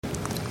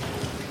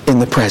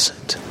the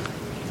present.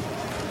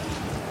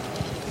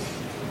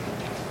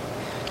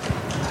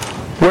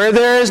 Where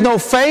there is no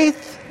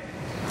faith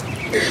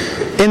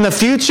in the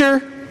future,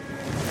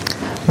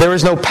 there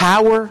is no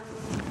power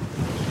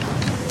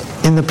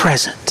in the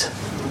present.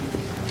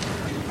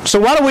 So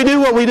why do we do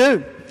what we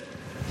do?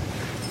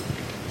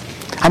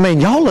 I mean,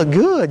 y'all look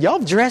good. Y'all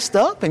dressed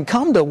up and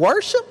come to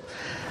worship.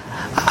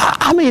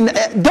 I mean,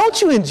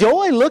 don't you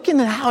enjoy looking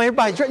at how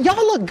everybody's dressed? Y'all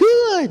look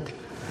good.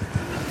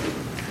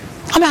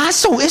 I mean,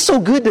 it's so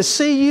good to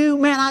see you.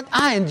 Man,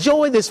 I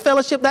enjoy this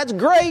fellowship. That's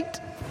great.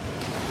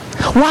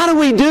 Why do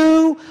we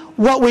do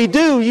what we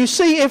do? You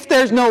see, if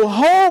there's no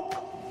hope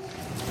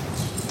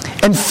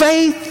and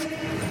faith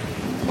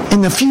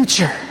in the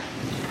future,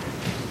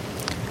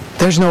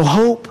 there's no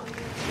hope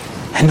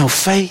and no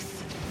faith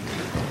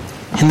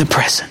in the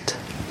present.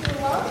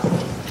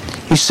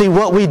 You see,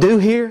 what we do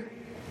here,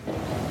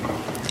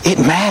 it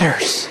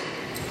matters.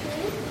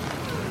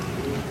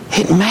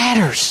 It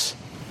matters.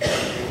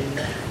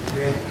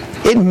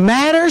 It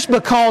matters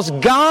because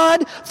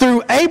God,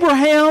 through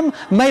Abraham,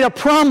 made a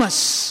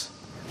promise.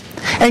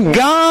 And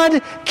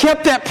God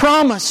kept that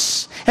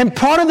promise. And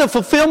part of the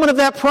fulfillment of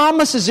that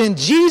promise is in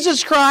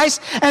Jesus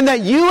Christ, and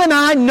that you and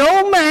I,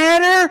 no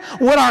matter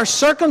what our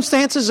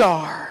circumstances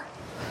are,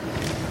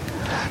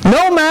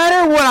 no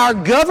matter what our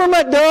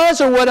government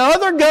does or what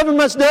other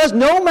governments does,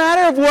 no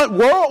matter what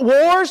world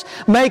wars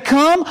may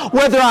come,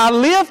 whether I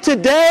live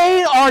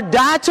today or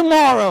die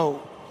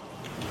tomorrow,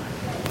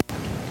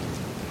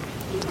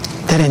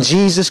 that in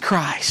Jesus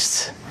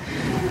Christ,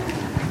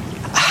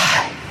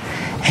 I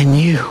and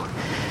you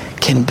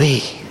can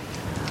be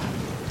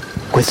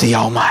with the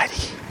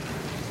Almighty.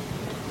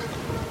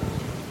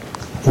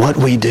 What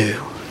we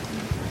do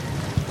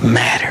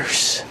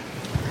matters.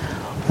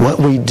 What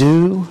we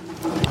do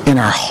in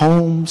our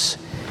homes,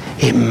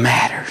 it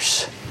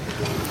matters.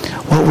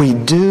 What we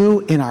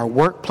do in our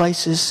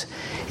workplaces,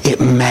 it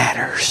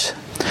matters.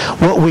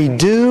 What we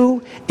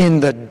do in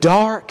the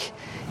dark,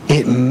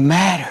 it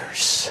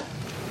matters.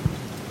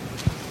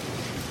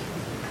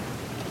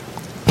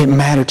 It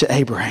mattered to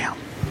Abraham.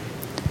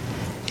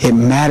 It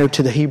mattered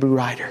to the Hebrew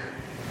writer.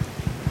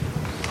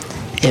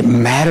 It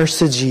matters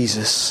to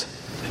Jesus.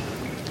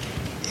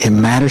 It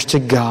matters to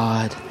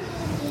God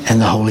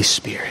and the Holy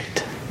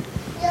Spirit.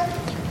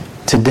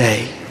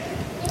 Today,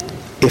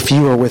 if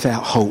you are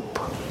without hope,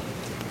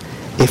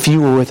 if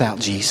you are without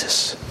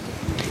Jesus,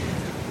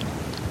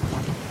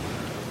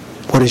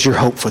 what is your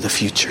hope for the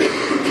future?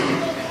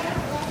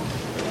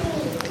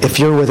 If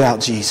you're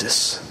without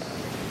Jesus,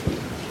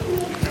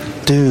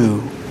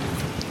 do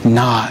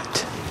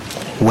not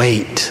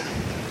wait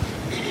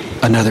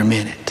another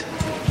minute,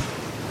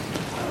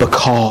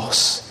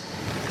 because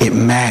it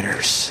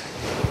matters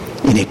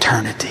in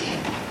eternity.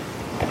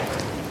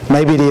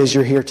 Maybe it is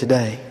you're here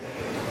today,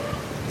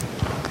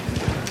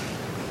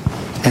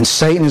 and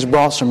Satan has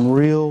brought some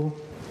real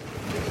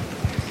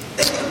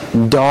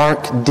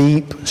dark,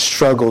 deep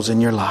struggles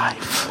in your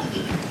life.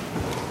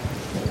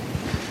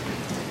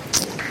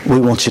 We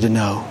want you to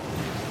know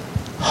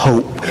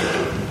hope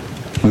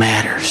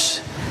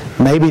matters.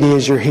 Maybe it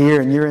is you're here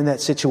and you're in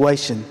that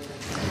situation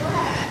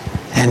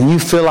and you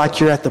feel like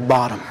you're at the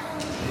bottom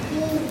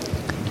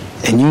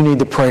and you need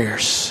the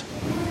prayers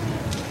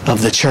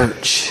of the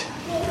church.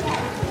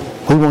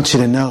 We want you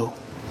to know,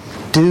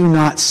 do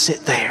not sit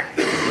there.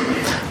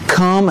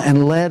 Come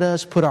and let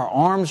us put our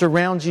arms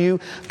around you.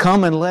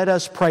 Come and let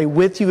us pray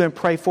with you and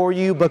pray for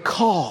you,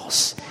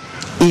 because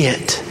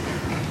it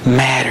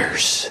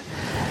matters.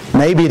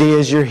 Maybe it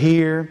is you're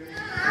here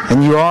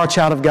and you are a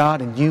child of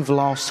God and you've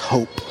lost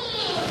hope.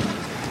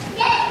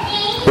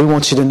 We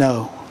want you to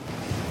know,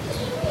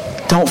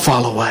 don't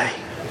fall away,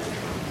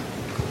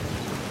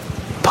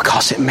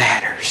 because it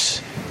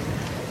matters.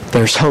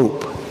 There's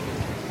hope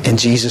in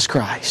Jesus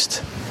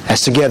Christ.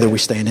 As together we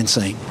stand and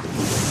sing.